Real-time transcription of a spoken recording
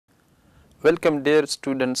Welcome dear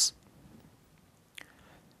students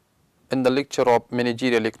in the lecture of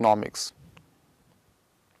Managerial Economics.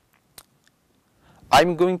 I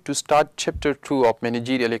am going to start chapter 2 of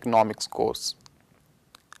Managerial Economics course.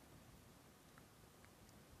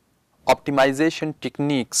 Optimization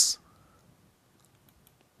techniques.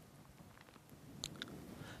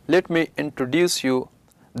 Let me introduce you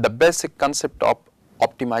the basic concept of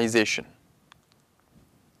optimization.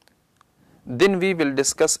 Then we will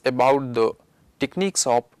discuss about the techniques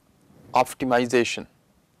of optimization.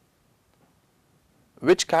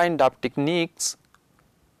 Which kind of techniques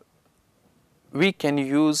we can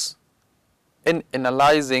use in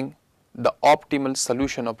analyzing the optimal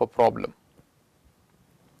solution of a problem.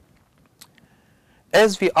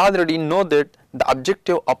 As we already know that the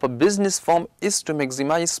objective of a business firm is to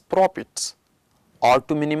maximize profits or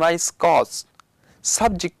to minimize costs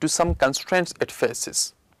subject to some constraints it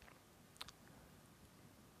faces.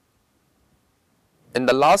 In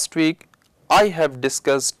the last week, I have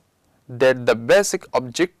discussed that the basic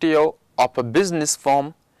objective of a business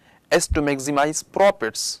firm is to maximize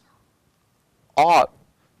profits or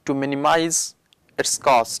to minimize its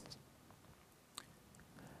costs.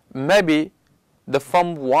 Maybe the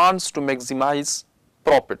firm wants to maximize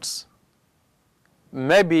profits.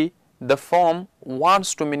 Maybe the firm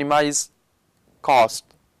wants to minimize cost.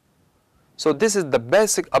 So this is the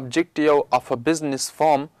basic objective of a business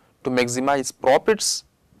firm, to maximize profits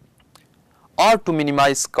or to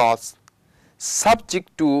minimize costs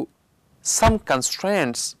subject to some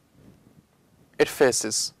constraints it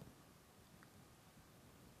faces.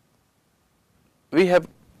 We have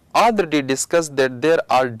already discussed that there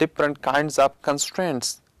are different kinds of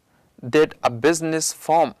constraints that a business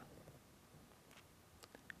firm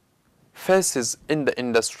faces in the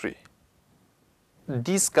industry.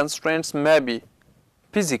 These constraints may be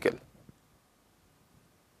physical,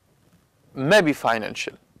 may be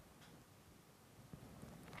financial.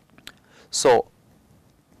 So,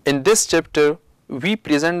 in this chapter, we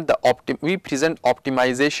present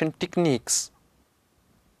optimization techniques.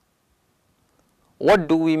 What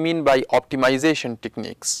do we mean by optimization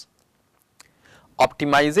techniques?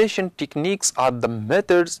 Optimization techniques are the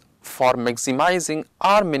methods for maximizing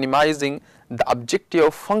or minimizing the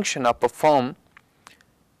objective function of a firm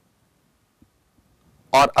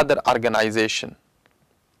or other organization.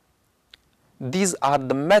 These are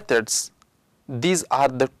the methods, these are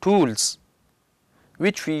the tools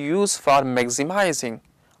which we use for maximizing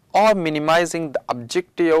or minimizing the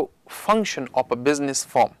objective function of a business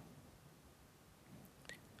firm.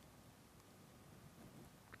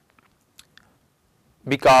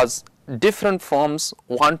 Because different firms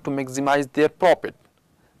want to maximize their profit.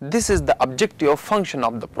 This is the objective function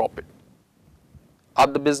of the profit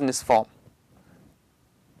of the business firm.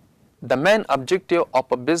 The main objective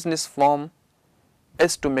of a business firm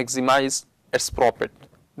is to maximize its profit.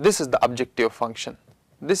 This is the objective function.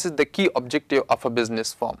 This is the key objective of a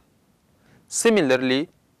business firm. Similarly,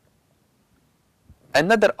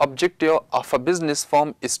 another objective of a business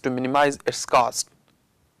firm is to minimize its cost.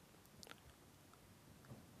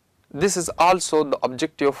 This is also the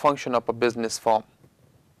objective function of a business firm.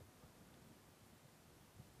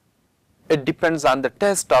 It depends on the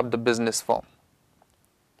taste of the business firm,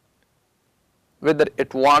 whether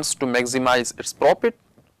it wants to maximize its profit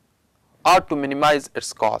or to minimize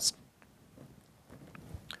its cost.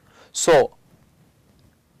 So,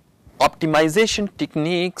 optimization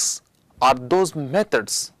techniques are those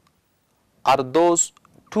methods, are those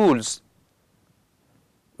tools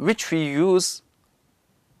which we use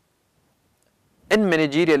in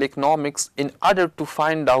managerial economics in order to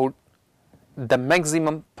find out the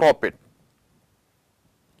maximum profit.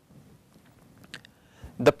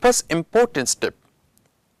 The first important step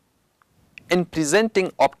in presenting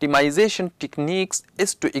optimization techniques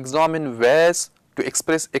is to examine ways to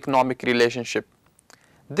express economic relationship.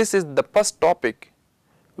 This is the first topic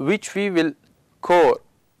which we will cover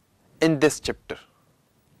in this chapter.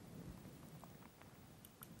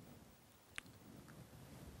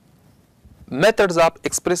 Methods of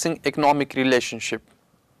expressing economic relationship.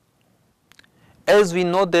 As we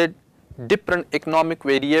know that different economic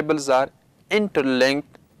variables are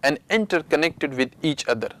interlinked and interconnected with each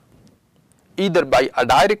other, either by a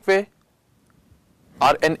direct way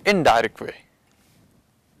or an indirect way.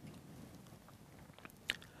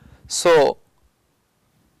 So,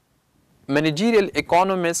 managerial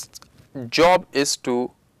economists' job is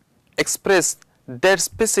to express their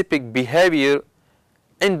specific behavior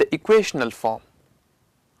in the equational form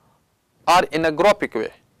or in a graphic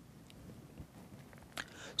way.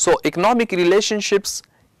 So, economic relationships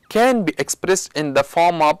can be expressed in the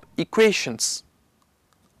form of equations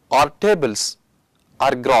or tables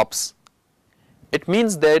or graphs. It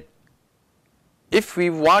means that if we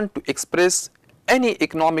want to express any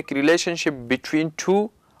economic relationship between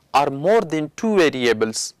two or more than two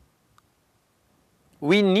variables,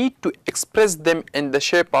 we need to express them in the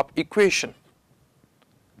shape of equation.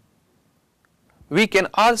 We can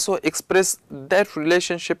also express that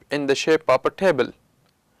relationship in the shape of a table.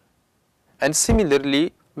 And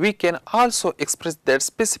similarly, we can also express that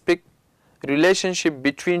specific relationship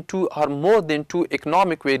between two or more than two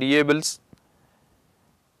economic variables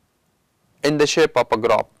in the shape of a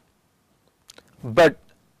graph. But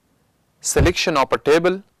selection of a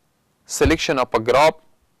table, selection of a graph,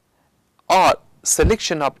 or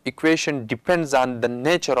selection of equation depends on the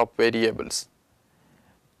nature of variables,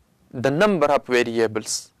 the number of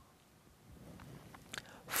variables.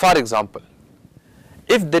 For example,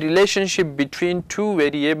 if the relationship between two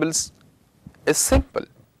variables is simple,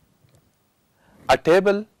 a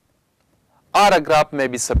table or a graph may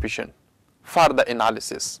be sufficient for the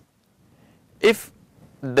analysis. If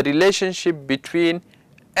the relationship between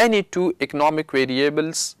any two economic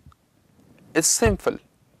variables is simple,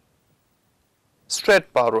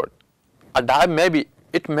 straightforward,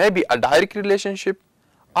 it may be a direct relationship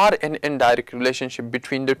or an indirect relationship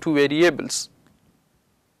between the two variables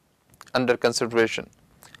under consideration.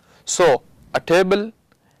 So, a table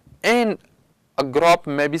and a graph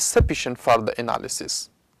may be sufficient for the analysis.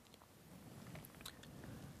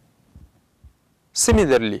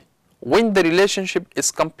 Similarly, when the relationship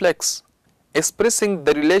is complex, expressing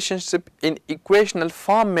the relationship in equational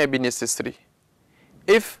form may be necessary.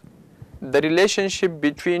 If the relationship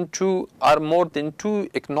between two or more than two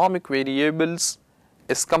economic variables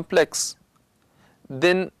is complex,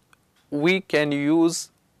 then we can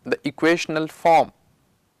use the equational form.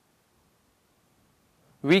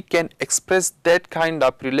 We can express that kind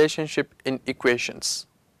of relationship in equations.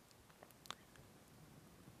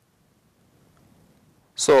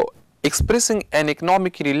 So, expressing an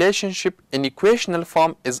economic relationship in equational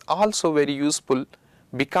form is also very useful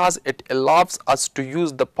because it allows us to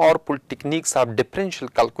use the powerful techniques of differential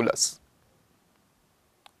calculus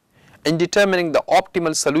in determining the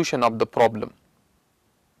optimal solution of the problem.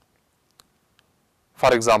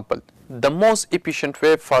 For example, the most efficient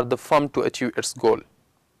way for the firm to achieve its goal.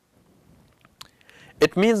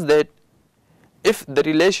 It means that if the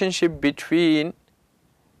relationship between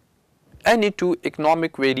any two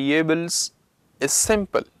economic variables is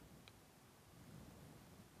simple,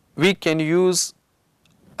 we can use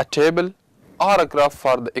a table or a graph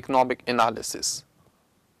for the economic analysis.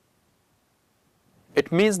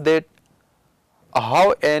 It means that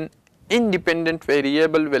how an independent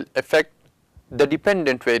variable will affect the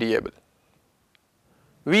dependent variable.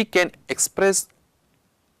 We can express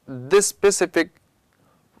this specific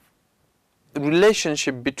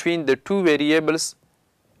relationship between the two variables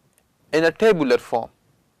in a tabular form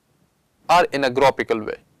or in a graphical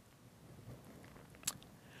way.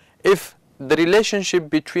 If the relationship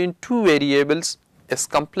between two variables is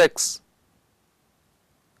complex,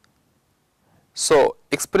 so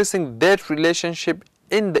expressing that relationship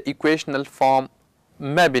in the equational form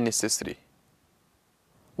may be necessary.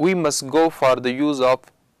 We must go for the use of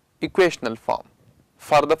equational form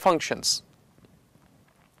for the functions.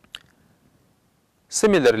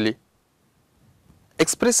 Similarly,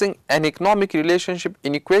 expressing an economic relationship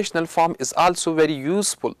in equational form is also very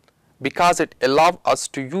useful because it allows us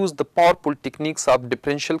to use the powerful techniques of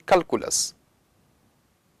differential calculus.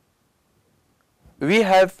 We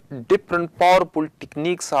have different powerful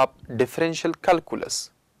techniques of differential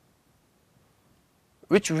calculus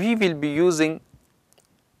which we will be using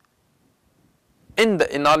in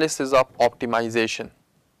the analysis of optimization.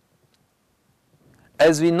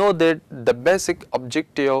 As we know that the basic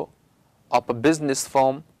objective of a business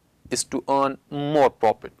firm is to earn more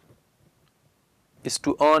profit, is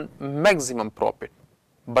to earn maximum profit.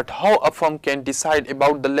 But how a firm can decide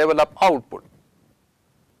about the level of output?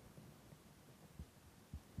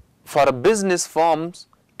 For a business firm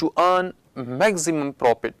to earn maximum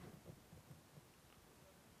profit,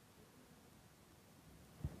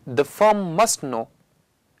 the firm must know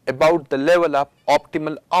about the level of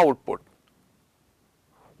optimal output.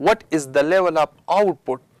 What is the level of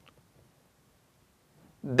output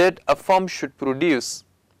that a firm should produce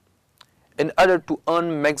in order to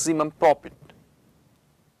earn maximum profit?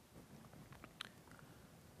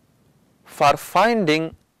 For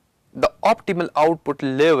finding the optimal output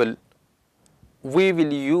level, we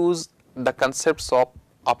will use the concepts of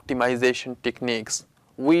optimization techniques.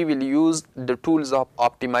 We will use the tools of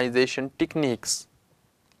optimization techniques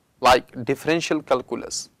like differential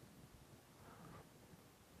calculus,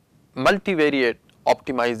 multivariate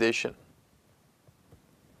optimization.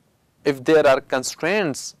 If there are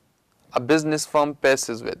constraints a business firm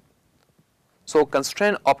faces with. So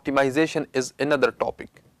constraint optimization is another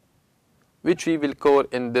topic which we will cover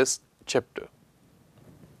in this chapter.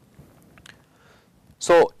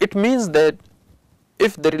 So it means that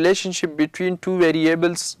if the relationship between two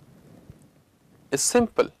variables is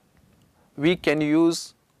simple, we can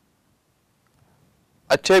use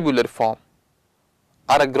a tabular form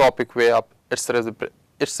or a graphic way of its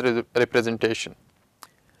representation.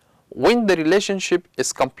 When the relationship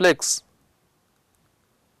is complex,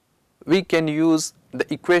 we can use the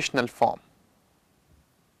equational form.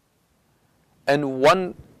 And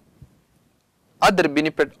one other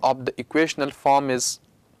benefit of the equational form is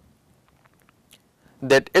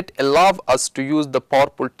that it allows us to use the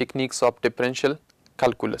powerful techniques of differential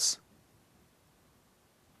calculus.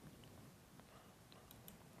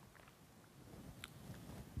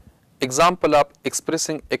 Example of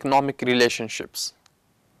expressing economic relationships.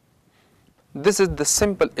 This is the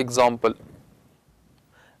simple example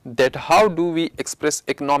that how do we express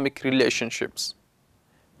economic relationships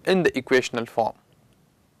in the equational form.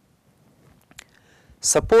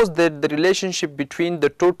 Suppose that the relationship between the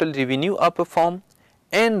total revenue of a firm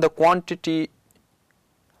and the quantity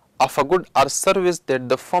of a good or service that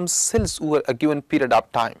the firm sells over a given period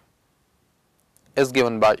of time is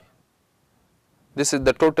given by. This is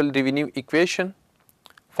the total revenue equation.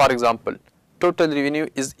 For example, total revenue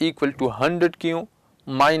is equal to 100Q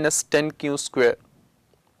minus 10Q square.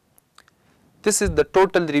 This is the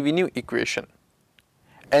total revenue equation,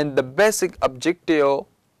 and the basic objective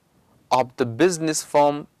of the business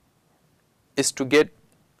firm is to get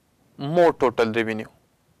more total revenue.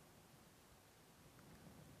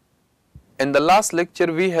 In the last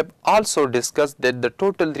lecture, we have also discussed that the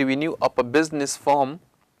total revenue of a business firm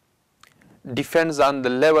depends on the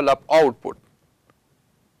level of output.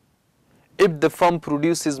 If the firm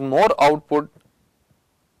produces more output,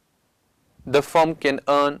 the firm can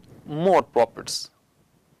earn more profits.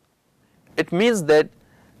 It means that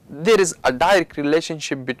there is a direct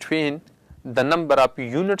relationship between the number of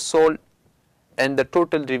units sold and the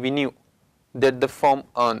total revenue that the firm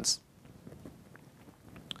earns.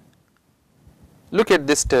 Look at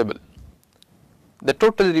this table, the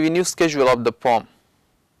total revenue schedule of the firm.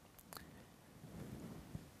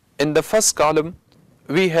 In the first column,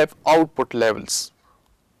 we have output levels.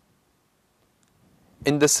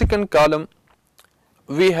 In the second column,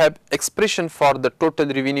 we have expression for the total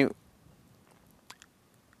revenue.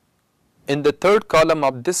 In the third column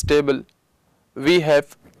of this table, we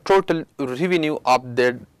have total revenue of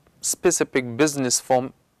that specific business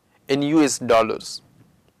firm in US dollars.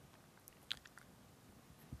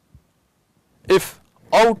 If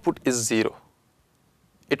output is 0,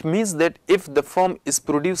 it means that if the firm is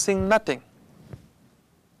producing nothing,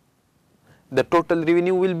 the total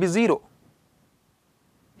revenue will be 0.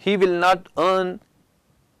 He will not earn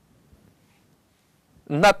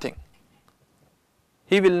nothing.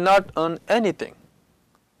 He will not earn anything.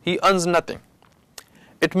 He earns nothing.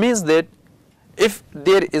 It means that if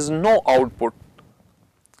there is no output,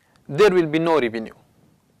 there will be no revenue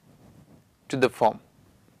to the firm.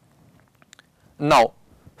 Now,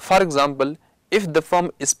 for example, if the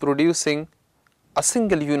firm is producing a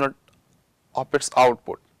single unit of its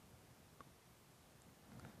output,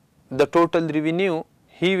 the total revenue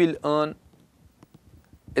he will earn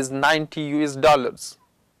is 90 US dollars.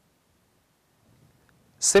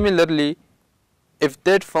 Similarly, if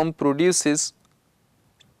that firm produces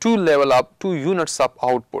two units of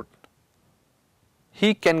output,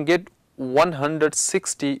 he can get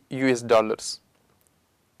 160 US dollars.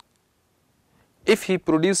 If he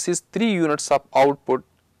produces 3 units of output,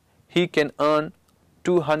 he can earn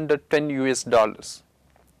 210 US dollars.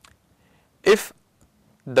 If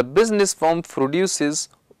the business firm produces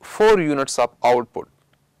 4 units of output,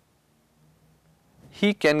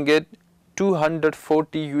 he can get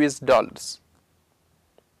 240 US dollars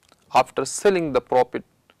after selling the profit,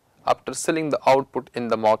 after selling the output in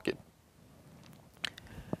the market.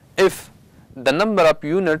 If the number of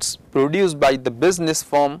units produced by the business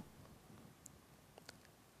firm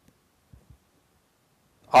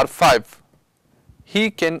are 5, he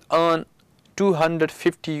can earn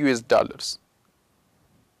 250 US dollars.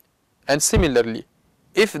 And similarly,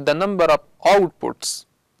 if the number of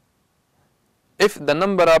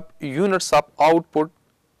units of output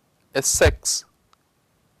is 6,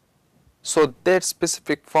 so that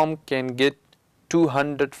specific firm can get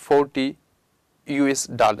 240 US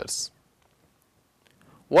dollars.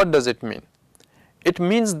 What does it mean? It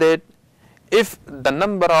means that if the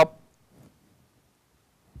number of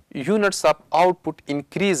units of output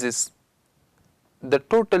increases, the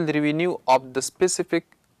total revenue of the specific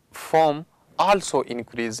firm also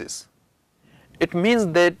increases. It means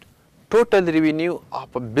that total revenue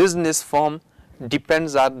of a business firm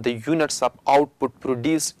depends on the units of output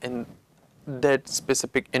produced in that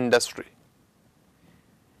specific industry.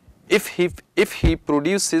 If he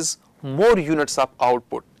produces more units of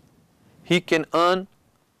output, he can earn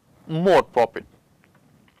more profit.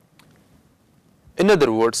 In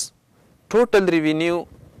other words, total revenue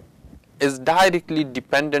is directly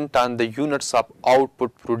dependent on the units of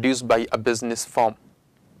output produced by a business firm.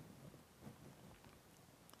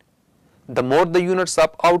 The more the units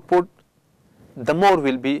of output, the more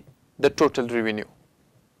will be the total revenue.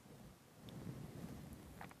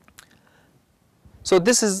 So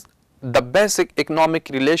this is the basic economic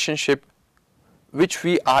relationship which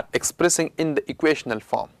we are expressing in the equational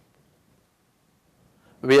form,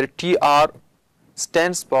 where TR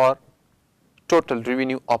stands for total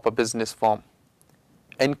revenue of a business firm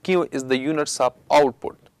and Q is the units of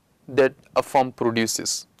output that a firm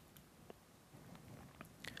produces.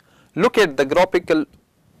 Look at the graphical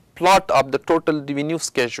plot of the total revenue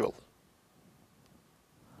schedule.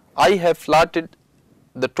 I have plotted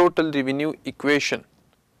the total revenue equation,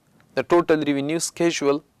 the total revenue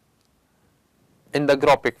schedule in the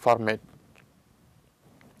graphic format.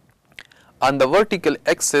 On the vertical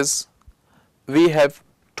axis, we have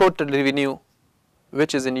total revenue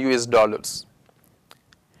which is in US dollars,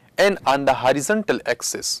 and on the horizontal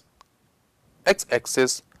axis,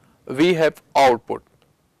 x-axis, we have output,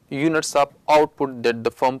 units of output that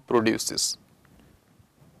the firm produces.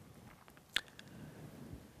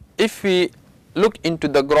 If we look into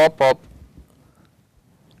the graph of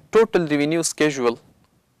total revenue schedule,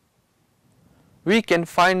 we can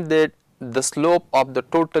find that the slope of the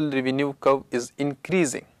total revenue curve is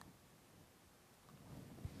increasing.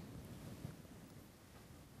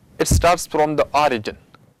 It starts from the origin.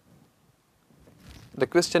 The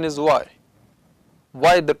question is why?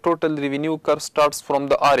 Why the total revenue curve starts from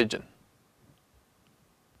the origin?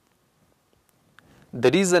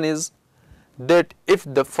 The reason is that if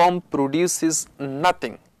the firm produces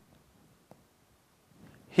nothing,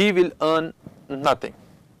 he will earn nothing.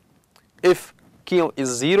 If Q is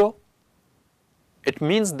 0, it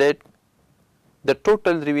means that the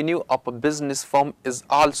total revenue of a business firm is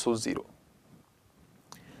also 0.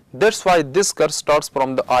 That's why this curve starts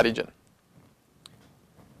from the origin.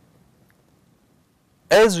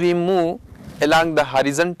 As we move along the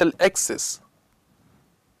horizontal axis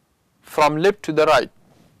from left to the right,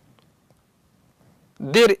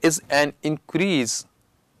 there is an increase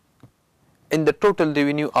in the total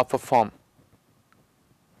revenue of a firm.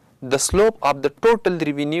 The slope of the total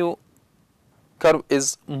revenue curve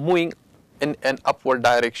is moving in an upward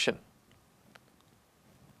direction.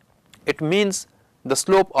 It means the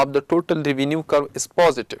slope of the total revenue curve is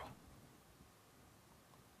positive.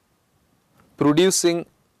 Producing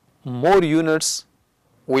more units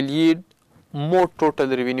will yield more total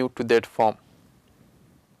revenue to that firm.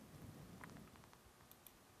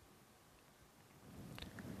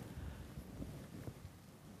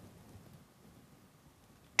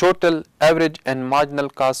 Total, average and marginal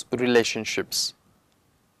cost relationships.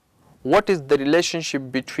 What is the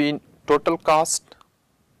relationship between total cost,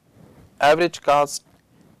 average cost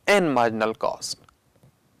and marginal cost?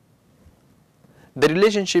 The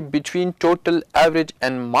relationship between total, average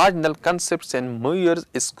and marginal concepts and measures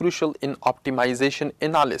is crucial in optimization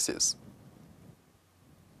analysis.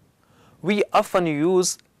 We often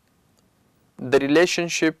use the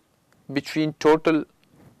relationship between total,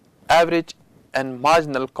 average and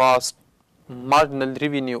marginal cost, marginal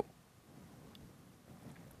revenue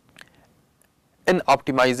in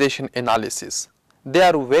optimization analysis. They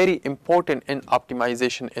are very important in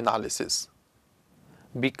optimization analysis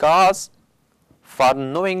because for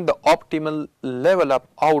knowing the optimal level of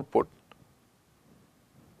output,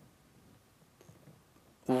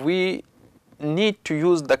 we need to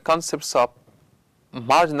use the concepts of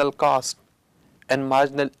marginal cost and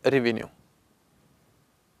marginal revenue.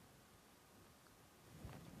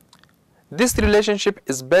 This relationship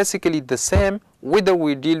is basically the same whether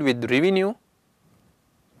we deal with revenue,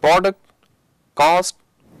 product, cost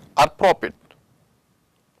or profit.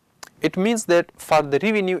 It means that for the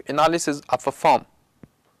revenue analysis of a firm,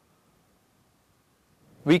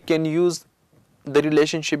 we can use the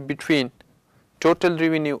relationship between total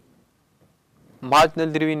revenue, marginal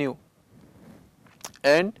revenue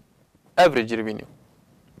and average revenue.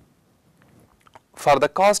 For the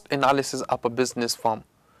cost analysis of a business firm,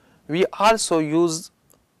 we also use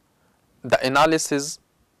the analysis,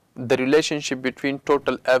 the relationship between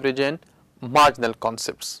total, average and marginal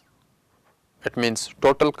concepts. It means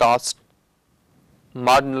total cost,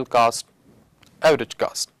 marginal cost, average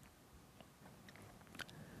cost.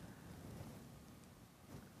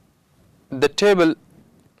 The table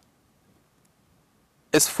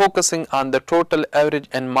is focusing on the total, average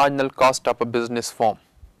and marginal cost of a business firm.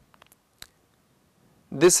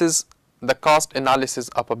 This is the cost analysis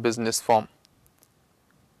of a business firm.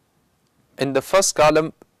 In the first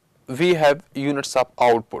column, we have units of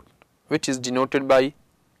output, which is denoted by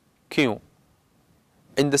Q.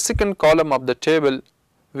 In the second column of the table,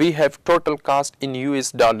 we have total cost in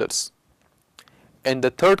US dollars. In the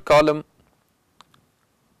third column,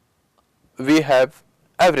 we have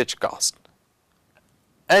average cost.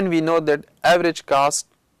 And we know that average cost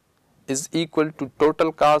is equal to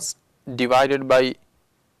total cost divided by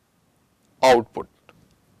output.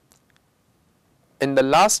 In the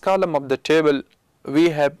last column of the table, we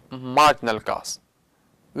have marginal cost,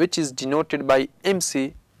 which is denoted by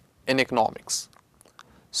MC in economics.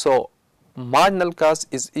 So, marginal cost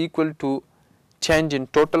is equal to change in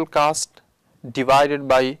total cost divided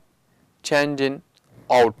by change in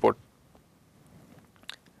output.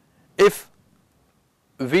 If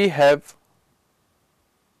we have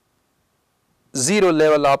zero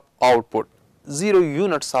level of output, 0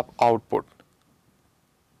 units of output,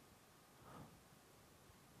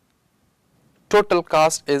 total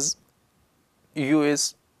cost is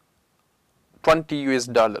 20 US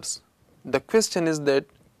dollars. The question is that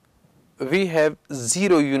we have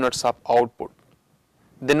 0 units of output.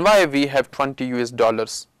 Then why we have 20 US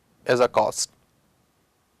dollars as a cost?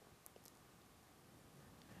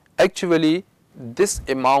 Actually, this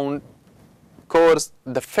amount covers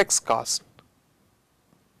the fixed cost.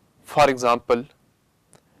 For example,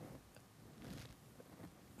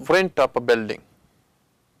 rent of a building.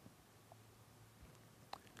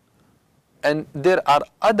 And there are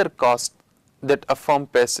other costs that a firm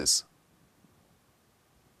passes.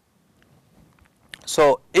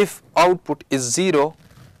 So, if output is 0,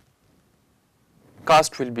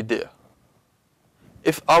 cost will be there.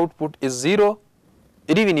 If output is 0,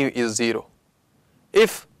 revenue is 0.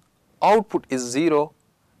 If output is 0,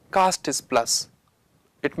 cost is plus.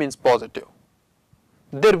 It means positive.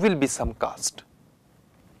 There will be some cost.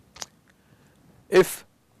 If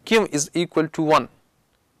Q is equal to 1,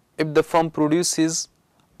 if the firm produces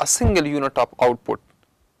a single unit of output,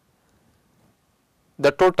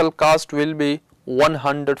 the total cost will be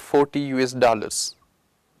 140 US dollars.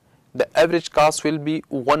 The average cost will be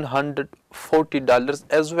 $140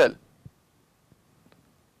 as well.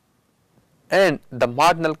 And the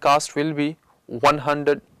marginal cost will be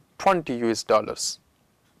 120 US dollars.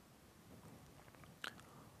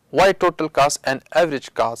 Why total cost and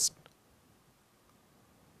average cost?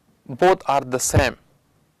 Both are the same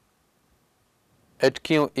at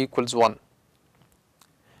Q equals 1.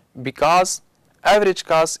 Because average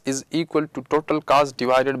cost is equal to total cost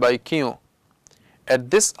divided by Q.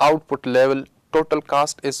 At this output level, total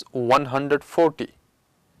cost is 140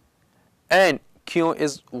 and Q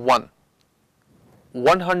is 1.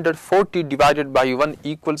 140 divided by 1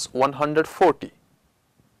 equals 140.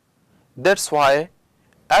 That's why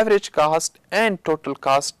average cost and total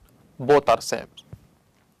cost both are same.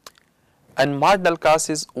 And marginal cost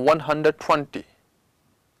is 120.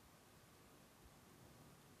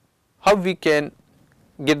 How we can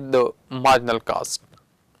get the marginal cost?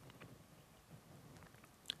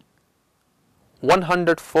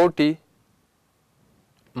 140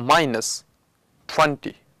 minus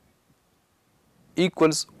 20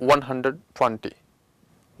 equals 120.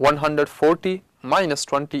 140 minus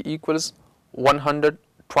 20 equals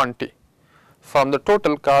 120. From the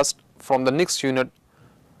total cost, from the next unit,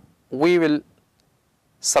 we will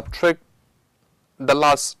subtract the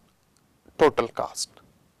last total cost.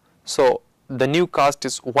 So, the new cost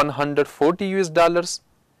is 140 US dollars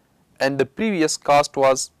and the previous cost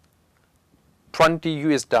was 20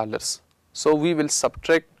 US dollars. So, we will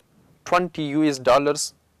subtract 20 US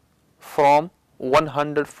dollars from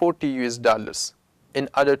 140 US dollars in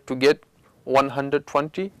order to get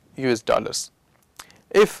 120 US dollars.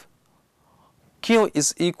 If Q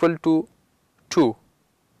is equal to 2,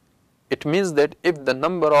 it means that if the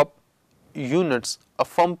number of units a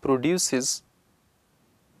firm produces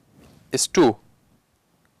is 2,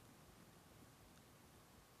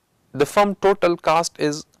 the firm total cost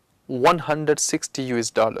is 160 US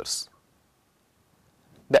dollars.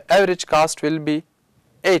 The average cost will be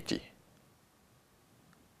 80.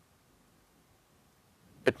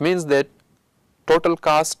 It means that total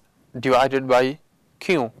cost divided by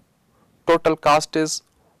Q, total cost is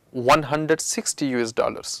 160 US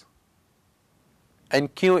dollars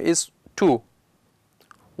and Q is 2.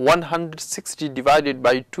 160 divided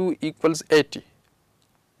by 2 equals 80.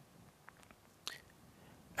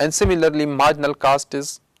 and similarly marginal cost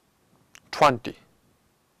is 20.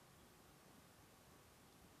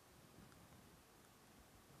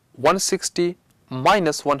 160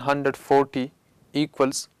 minus 140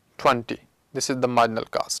 equals 20. This is the marginal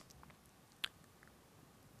cost.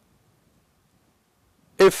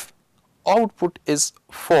 If output is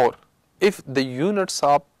 4, if the units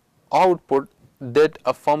of output that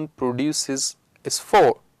a firm produces is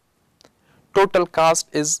 4, total cost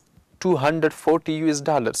is 240 US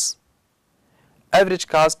dollars, average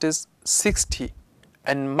cost is 60,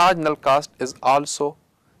 and marginal cost is also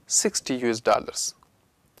 60 US dollars.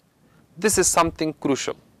 This is something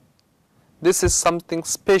crucial. This is something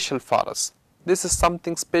special for us. This is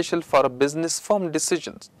something special for a business firm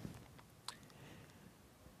decisions.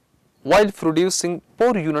 While producing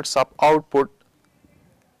 4 units of output,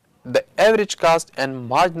 the average cost and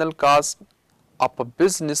marginal cost of a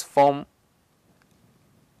business firm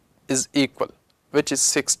is equal, which is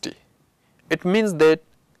 60. It means that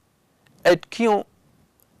at Q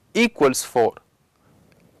equals 4,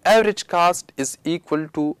 average cost is equal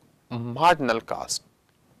to marginal cost.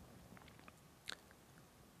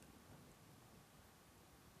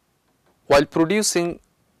 While producing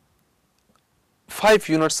 5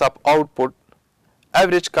 units of output,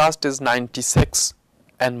 average cost is 96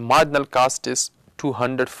 and marginal cost is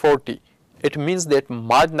 240. It means that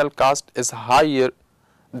marginal cost is higher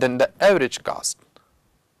than the average cost.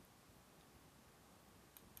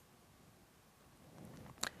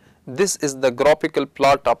 This is the graphical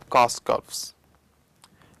plot of cost curves.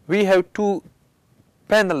 We have 2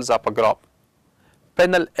 panels of a graph.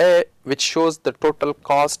 Panel A, which shows the total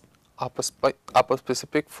cost of a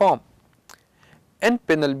specific firm, and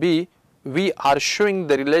panel B, we are showing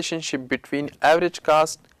the relationship between average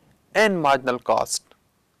cost and marginal cost.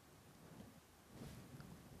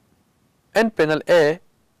 In panel A,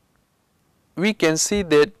 we can see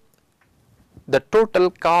that the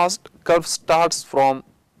total cost curve starts from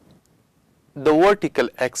the vertical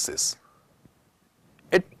axis.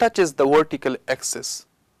 It touches the vertical axis,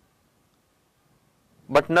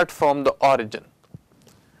 but not from the origin.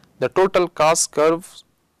 The total cost curve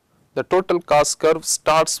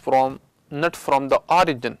starts from not from the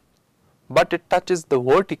origin, but it touches the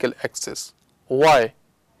vertical axis. Why?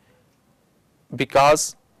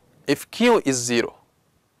 Because if Q is 0,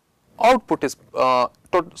 output is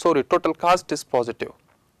total cost is positive.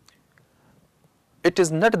 It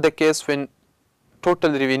is not the case when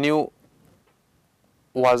total revenue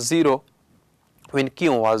was 0 when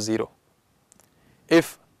Q was 0.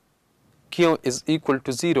 If Q is equal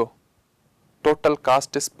to 0, total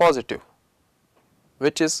cost is positive,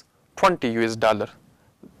 which is 20 US dollar.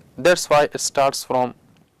 That's why it starts from,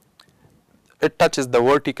 it touches the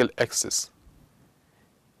vertical axis.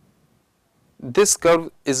 This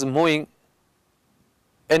curve is moving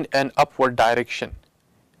in an upward direction.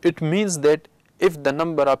 It means that if the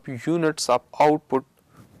number of units of output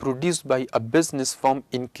produced by a business firm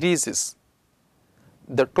increases,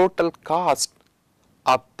 the total cost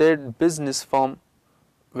of that business firm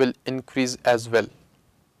will increase as well.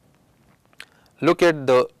 Look at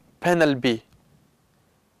the panel B.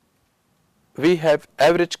 We have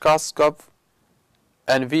average cost curve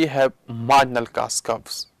and we have marginal cost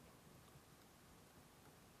curves.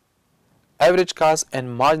 Average cost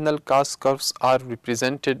and marginal cost curves are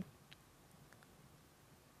represented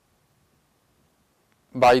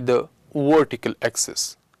by the vertical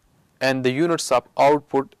axis, and the units of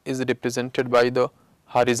output is represented by the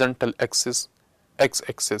horizontal axis,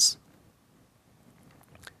 x-axis.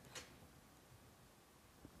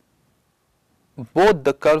 Both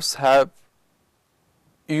the curves have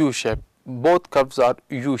U-shape. Both curves are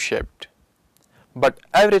U-shaped, but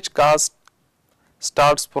average cost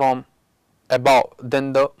starts from above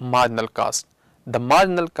than the marginal cost. The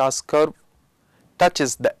marginal cost curve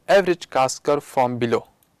touches the average cost curve from below.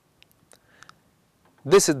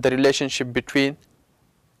 This is the relationship between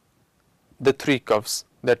the 3 curves,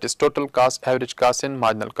 that is total cost, average cost and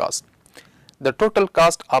marginal cost. The total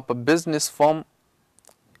cost of a business firm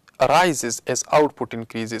rises as output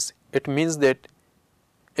increases. It means that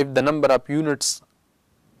if the number of units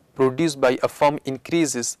produced by a firm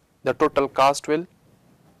increases, the total cost will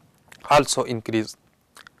also increase.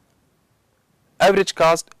 Average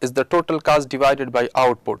cost is the total cost divided by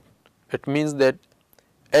output. It means that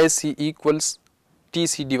AC equals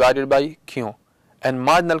TC divided by Q, and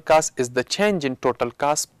marginal cost is the change in total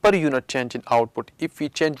cost per unit change in output. If we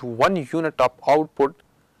change 1 unit of output,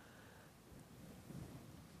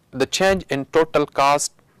 the change in total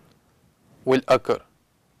cost will occur.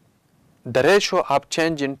 The ratio of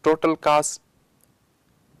change in total cost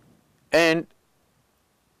and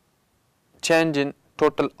change in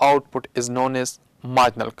total output is known as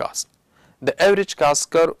marginal cost. The average cost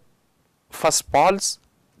curve first falls,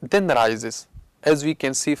 then rises, as we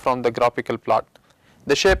can see from the graphical plot.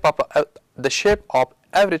 The shape of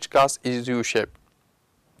average cost is U-shape.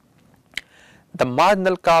 The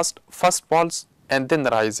marginal cost first falls and then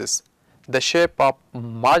rises. The shape of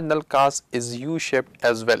marginal cost is U-shaped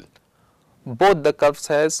as well. Both the curves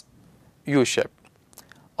has U-shape.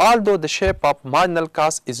 Although the shape of marginal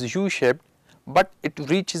cost is U-shaped, but it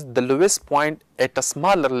reaches the lowest point at a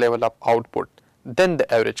smaller level of output than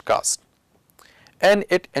the average cost, and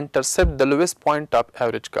it intercepts the lowest point of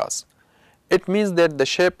average cost. It means that the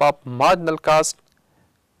shape of marginal cost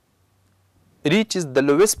reaches the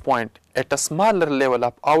lowest point at a smaller level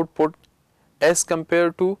of output as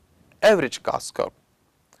compared to average cost curve,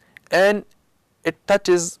 and it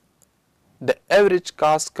touches the average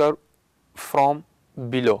cost curve from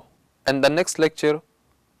below. In the next lecture,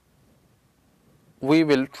 we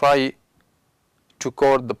will try to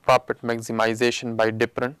cover the profit maximization by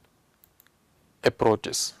different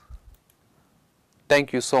approaches.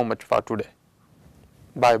 Thank you so much for today.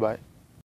 Bye bye.